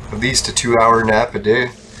 like, at least a 2-hour nap a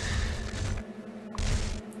day.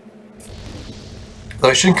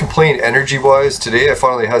 But I shouldn't complain energy-wise. Today I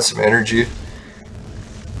finally had some energy.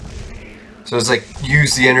 So it's like,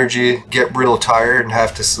 use the energy, get real tired, and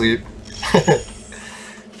have to sleep.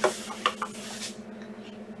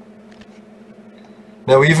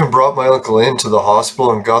 Now, we even brought my uncle into the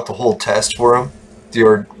hospital and got the whole test for him.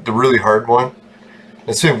 The really hard one.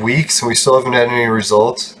 It's been weeks and we still haven't had any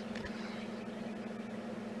results.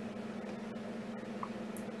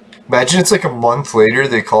 Imagine it's like a month later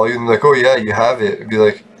they call you and they're like, oh yeah, you have it. It'd be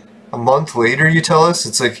like, a month later you tell us?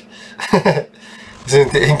 It's like,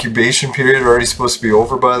 isn't the incubation period already supposed to be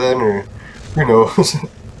over by then? Or who knows?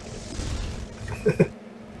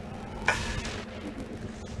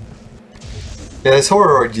 Yeah, this whole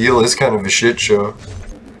ordeal is kind of a shit show.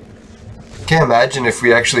 Can't imagine if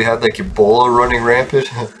we actually had like Ebola running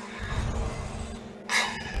rampant.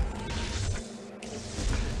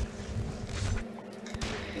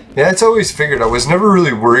 Yeah, it's always figured. I was never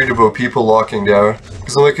really worried about people locking down.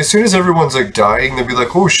 Because like, as soon as everyone's like dying, they'll be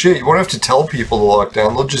like, oh shit, you won't have to tell people to lock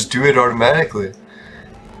down. They'll just do it automatically.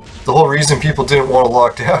 The whole reason people didn't want to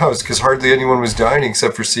lock down was because hardly anyone was dying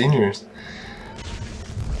except for seniors.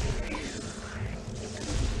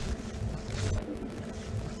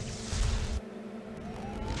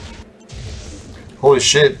 Holy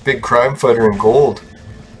shit, big crime fighter in gold.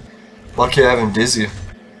 Lucky I haven't dizzy.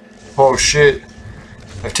 Oh shit.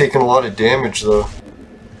 I've taken a lot of damage though.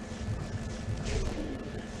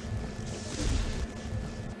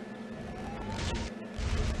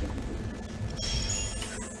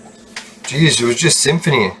 Jeez, it was just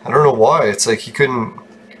Symphony. I don't know why. It's like he couldn't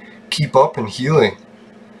keep up in healing.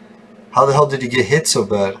 How the hell did he get hit so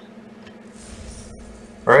bad?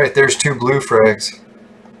 Alright, there's 2 blue frags.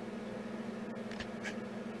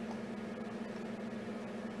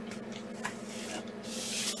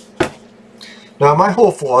 Now, my whole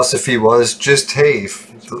philosophy was just, hey, if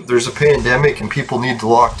there's a pandemic and people need to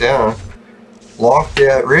lock down, lock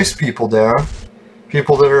the at-risk people down.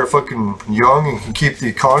 People that are fucking young and can keep the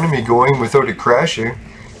economy going without it crashing,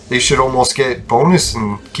 they should almost get bonus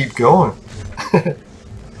and keep going. I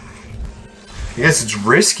guess it's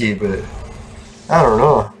risky, but I don't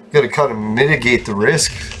know. You gotta kind of mitigate the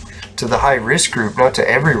risk to the high-risk group, not to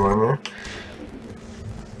everyone, man.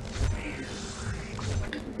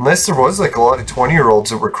 Unless there was like a lot of 20-year-olds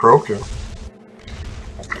that were croaking.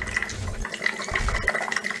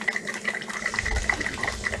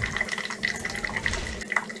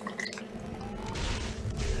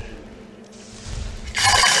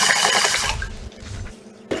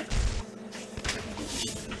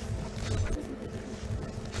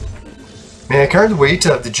 Man, I can't wait to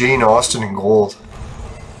have the Jane Austen in gold.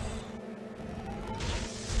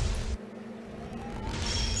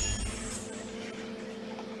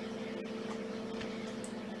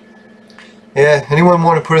 Yeah, anyone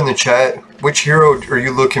want to put in the chat, which hero are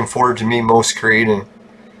you looking forward to me most creating?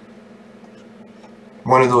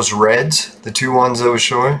 One of those reds? The 2 ones I was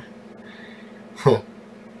showing?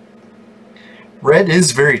 Red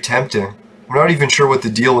is very tempting. I'm not even sure what the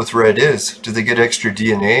deal with red is. Do they get extra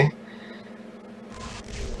DNA?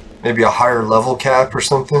 Maybe a higher level cap or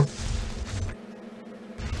something?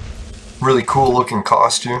 Really cool looking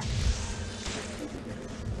costume.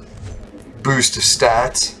 Boost of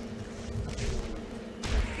stats.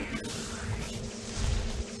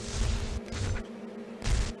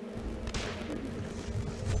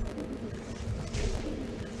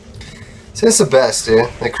 That's the best, eh?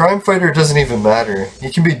 The crime fighter doesn't even matter. He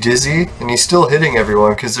can be dizzy, and he's still hitting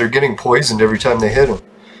everyone because they're getting poisoned every time they hit him.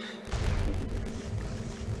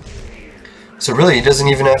 So really, he doesn't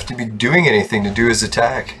even have to be doing anything to do his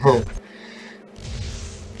attack.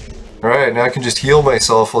 Alright, now I can just heal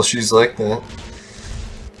myself while she's like that.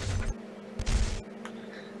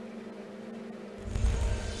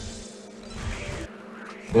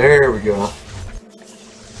 There we go.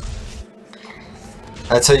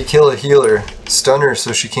 That's how you kill a healer. Stun her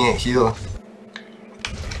so she can't heal.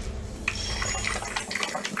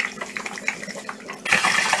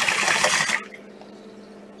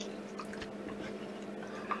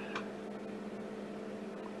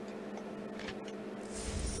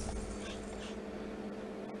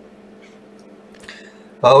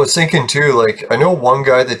 I was thinking too, like, I know one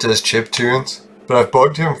guy that does chiptunes, but I've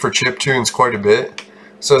bugged him for chiptunes quite a bit.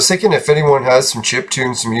 So I was thinking if anyone has some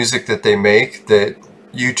chiptunes music that they make that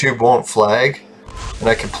YouTube won't flag and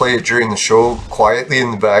I can play it during the show quietly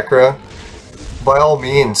in the background, by all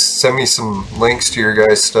means send me some links to your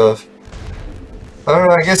guys' stuff. I don't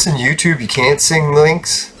know, I guess in YouTube you can't sing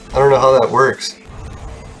links. I don't know how that works.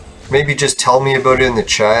 Maybe just tell me about it in the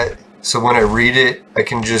chat, so when I read it I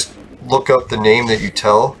can just look up the name that you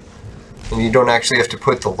tell and you don't actually have to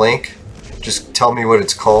put the link. Just tell me what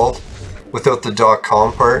it's called without the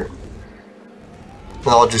 .com part. And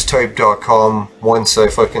I'll just type .com once I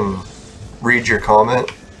fucking read your comment.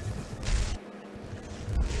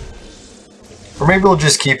 Or maybe we'll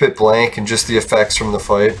just keep it blank and just the effects from the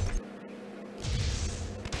fight.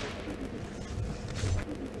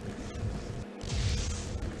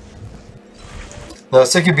 Now I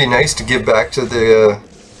think it'd be nice to give back to the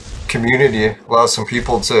community, allow some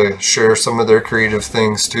people to share some of their creative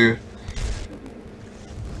things too.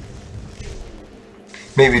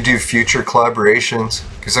 Maybe do future collaborations,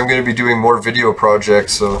 because I'm going to be doing more video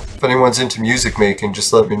projects, so if anyone's into music making,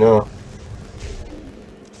 just let me know.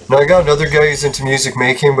 Now I got another guy who's into music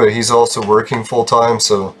making, but he's also working full time,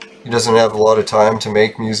 so he doesn't have a lot of time to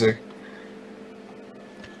make music.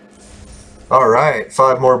 Alright,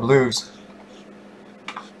 5 more blues.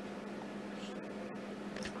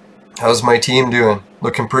 How's my team doing?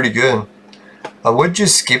 Looking pretty good. I would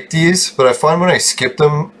just skip these, but I find when I skip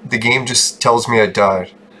them, the game just tells me I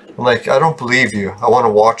died. I'm like, I don't believe you. I want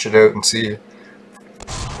to watch it out and see it.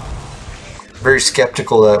 Very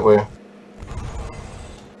skeptical that way.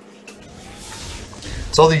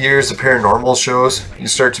 It's all the years of paranormal shows, you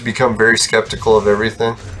start to become very skeptical of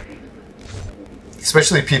everything.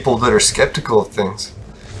 Especially people that are skeptical of things.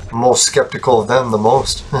 I'm most skeptical of them the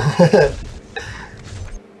most.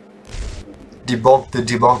 Debunk the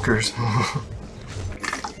debunkers.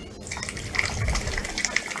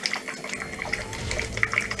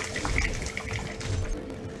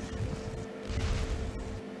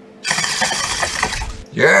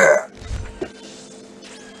 Yeah.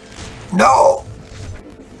 No.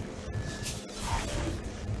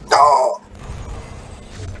 No.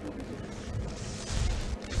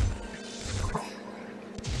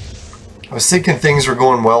 I was thinking things were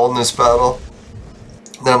going well in this battle.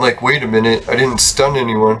 Then I'm like, wait a minute, I didn't stun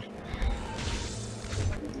anyone.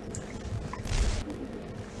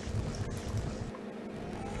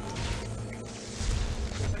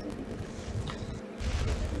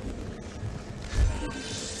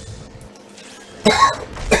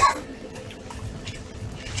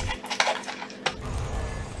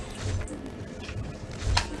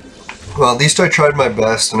 Well, at least I tried my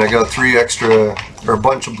best and I got 3 extra, or a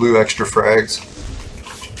bunch of blue extra frags.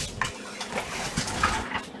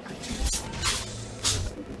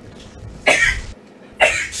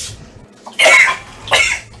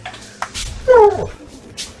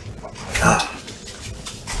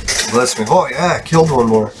 Bless me. Oh yeah, I killed one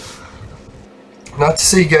more. Not to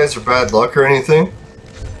say you guys are bad luck or anything.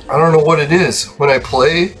 I don't know what it is. When I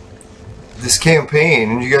play this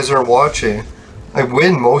campaign and you guys aren't watching, I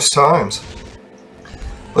win most times.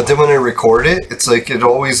 But then when I record it, it's like it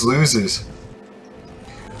always loses.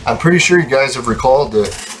 I'm pretty sure you guys have recalled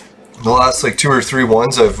that the last like 2 or 3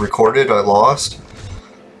 ones I've recorded, I lost.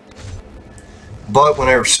 But when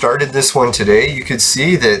I started this one today, you could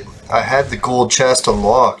see that I had the gold chest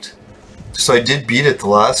unlocked. So I did beat it the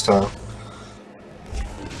last time.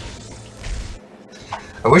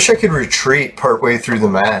 I wish I could retreat partway through the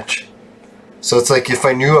match. So it's like if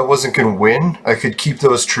I knew I wasn't going to win, I could keep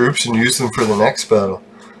those troops and use them for the next battle.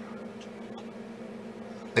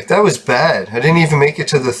 Like that was bad. I didn't even make it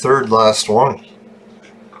to the 3rd last one.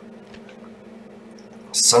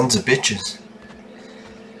 Sons of bitches.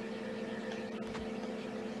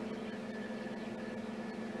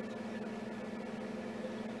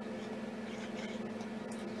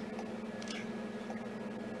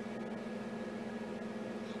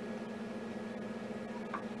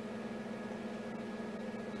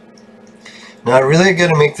 Now I really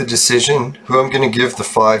gotta make the decision who I'm gonna give the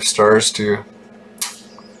 5 stars to.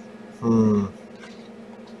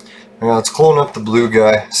 Now let's clone up the blue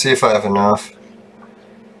guy, see if I have enough.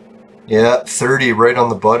 Yeah, 30 right on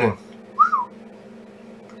the button.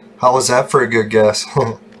 How was that for a good guess?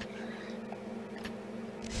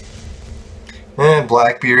 And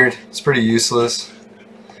Blackbeard, it's pretty useless.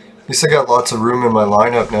 At least I got lots of room in my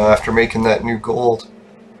lineup now after making that new gold.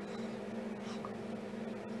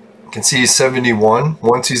 You can see he's 71.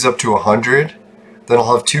 Once he's up to 100, then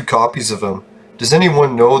I'll have 2 copies of him. Does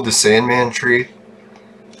anyone know the Sandman tree?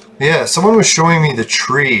 Yeah, someone was showing me the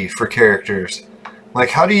tree for characters.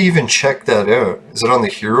 Like, how do you even check that out? Is it on the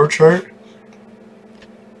hero chart?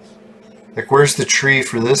 Like, where's the tree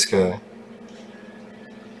for this guy?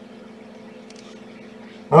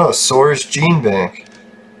 Oh, Source Gene Bank.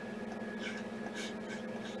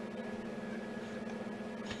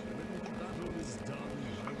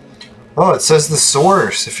 Oh, it says the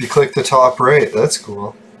source if you click the top right. That's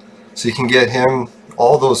cool. So you can get him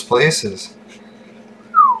all those places.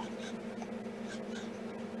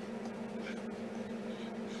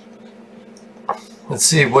 Let's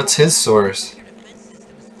see, what's his source?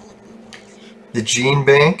 The Gene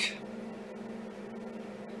Bank?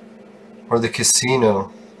 Or the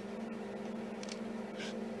casino?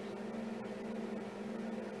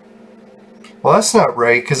 Well, that's not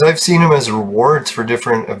right, because I've seen him as rewards for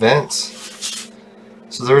different events.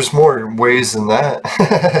 So there's more ways than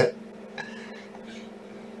that.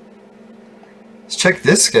 Let's check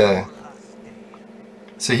this guy.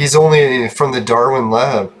 So he's only from the Darwin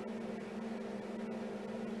lab.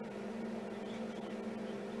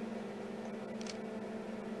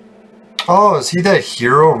 Oh, is he that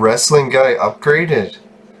hero wrestling guy upgraded?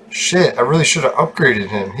 Shit, I really should have upgraded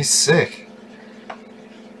him. He's sick.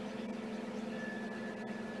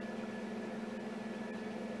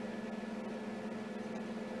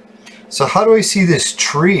 So how do I see this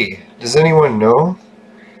tree? Does anyone know?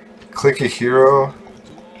 Click a hero.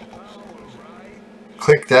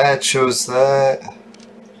 Click that, shows that.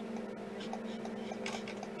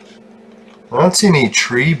 I don't see any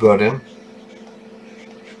tree button.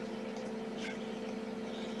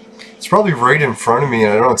 It's probably right in front of me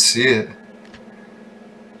and I don't see it.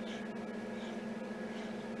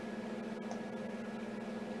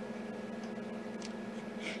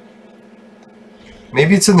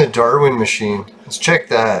 Maybe it's in the Darwin machine. Let's check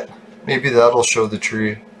that. Maybe that'll show the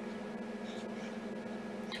tree.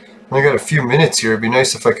 I got a few minutes here. It'd be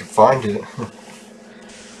nice if I could find it.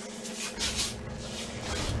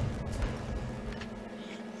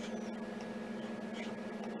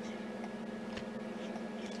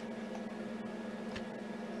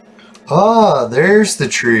 Ah, there's the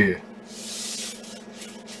tree.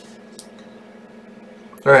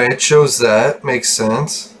 Alright, it shows that. Makes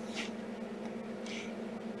sense.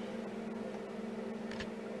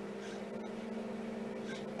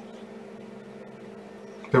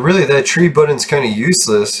 But really, that tree button's kind of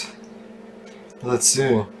useless. Let's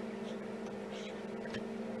see.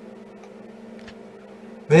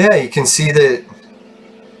 But yeah, you can see that...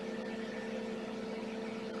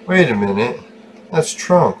 Wait a minute. That's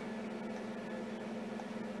Trump.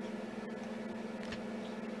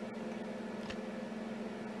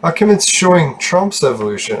 How come it's showing Trump's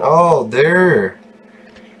evolution? Oh, there.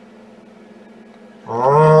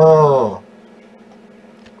 Oh.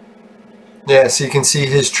 Yeah, so you can see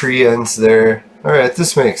his tree ends there. Alright,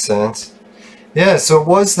 this makes sense. Yeah, so it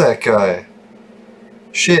was that guy.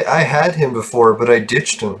 Shit, I had him before, but I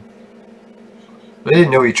ditched him. I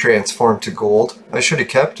didn't know he transformed to gold. I should have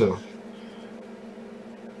kept him.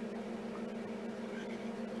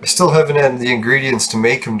 I still haven't had the ingredients to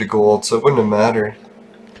make him to gold, so it wouldn't have mattered.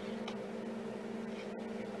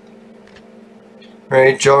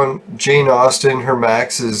 Right, Jane Austen, her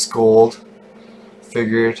max is gold.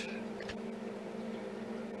 Figured.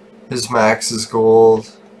 His max is gold.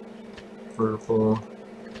 Purple.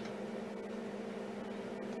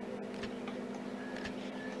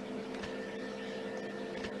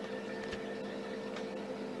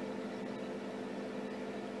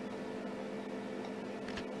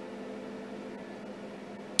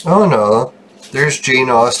 Oh no, there's Jane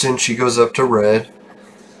Austen, she goes up to red.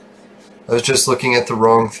 I was just looking at the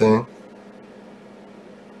wrong thing.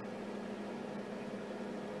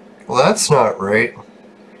 Well, that's not right.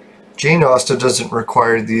 Jane Austen doesn't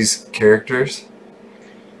require these characters.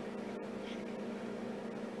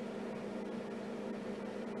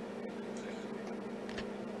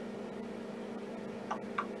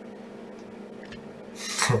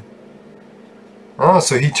 Oh,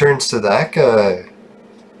 so he turns to that guy.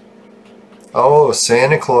 Oh,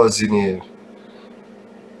 Santa Claus you need.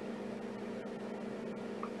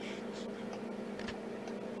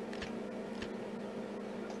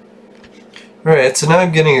 Alright, so now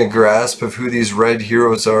I'm getting a grasp of who these red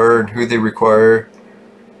heroes are and who they require.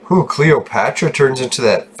 Who, Cleopatra turns into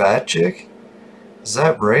that fat chick? Is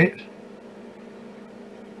that right?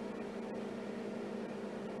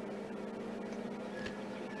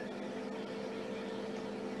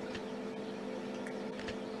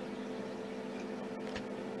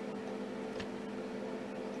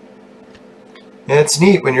 Yeah, it's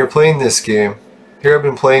neat when you're playing this game. Here I've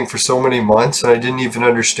been playing for so many months and I didn't even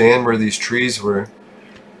understand where these trees were.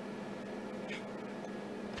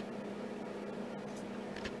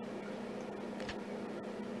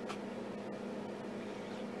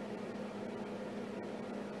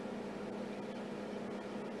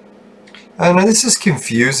 I don't know, this is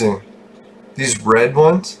confusing. These red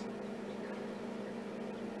ones?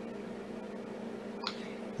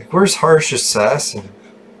 Like, where's Harsh Assassin?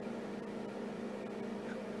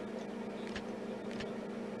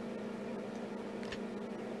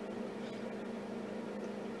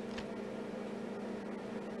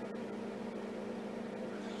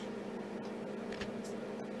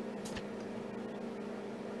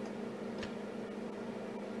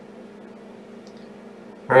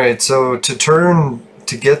 Alright, so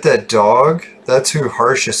to get that dog, that's who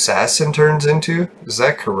Harsh Assassin turns into? Is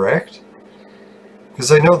that correct?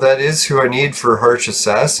 Because I know that is who I need for Harsh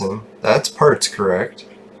Assassin. That's part's correct.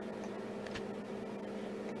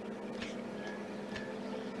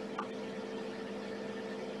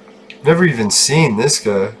 Never even seen this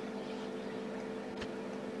guy.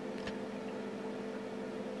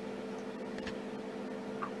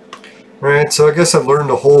 Alright, so I guess I've learned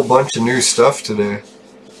a whole bunch of new stuff today.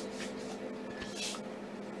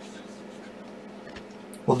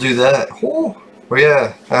 We'll do that. Oh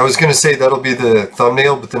yeah, I was gonna say that'll be the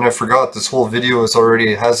thumbnail, but then I forgot this whole video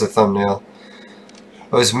already has a thumbnail.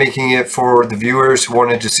 I was making it for the viewers who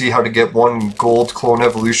wanted to see how to get one gold clone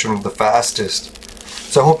evolution the fastest.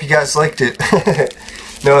 So I hope you guys liked it.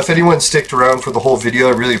 Now if anyone sticked around for the whole video,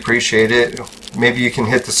 I really appreciate it. Maybe you can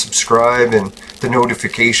hit the subscribe and the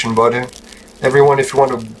notification button. Everyone, if you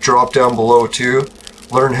want to drop down below too,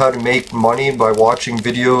 learn how to make money by watching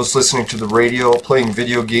videos, listening to the radio, playing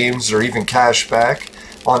video games, or even cash back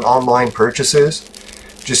on online purchases,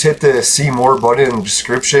 just hit the see more button in the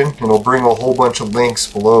description and it'll bring a whole bunch of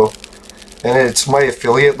links below. And it's my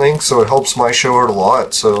affiliate link, so it helps my show out a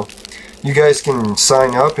lot. So you guys can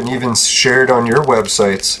sign up and even share it on your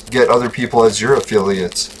websites, get other people as your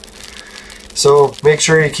affiliates. So make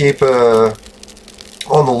sure you keep on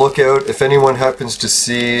the lookout if anyone happens to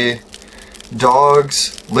see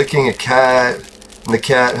dogs licking a cat and the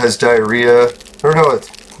cat has diarrhea. I don't know,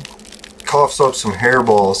 it coughs up some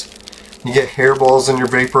hairballs. You get hairballs in your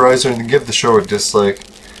vaporizer, and give the show a dislike.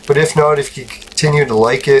 But if not, if you continue to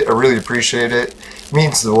like it, I really appreciate it. It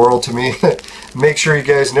means the world to me. Make sure you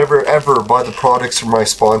guys never ever buy the products from my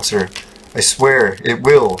sponsor. I swear, it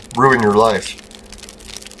will ruin your life.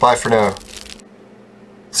 Bye for now.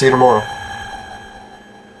 See you tomorrow.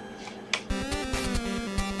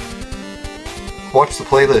 Watch the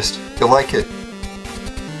playlist. You'll like it.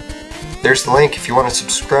 There's the link if you want to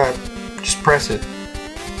subscribe. Just press it.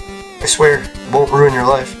 I swear, it won't ruin your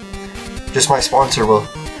life. Just my sponsor will.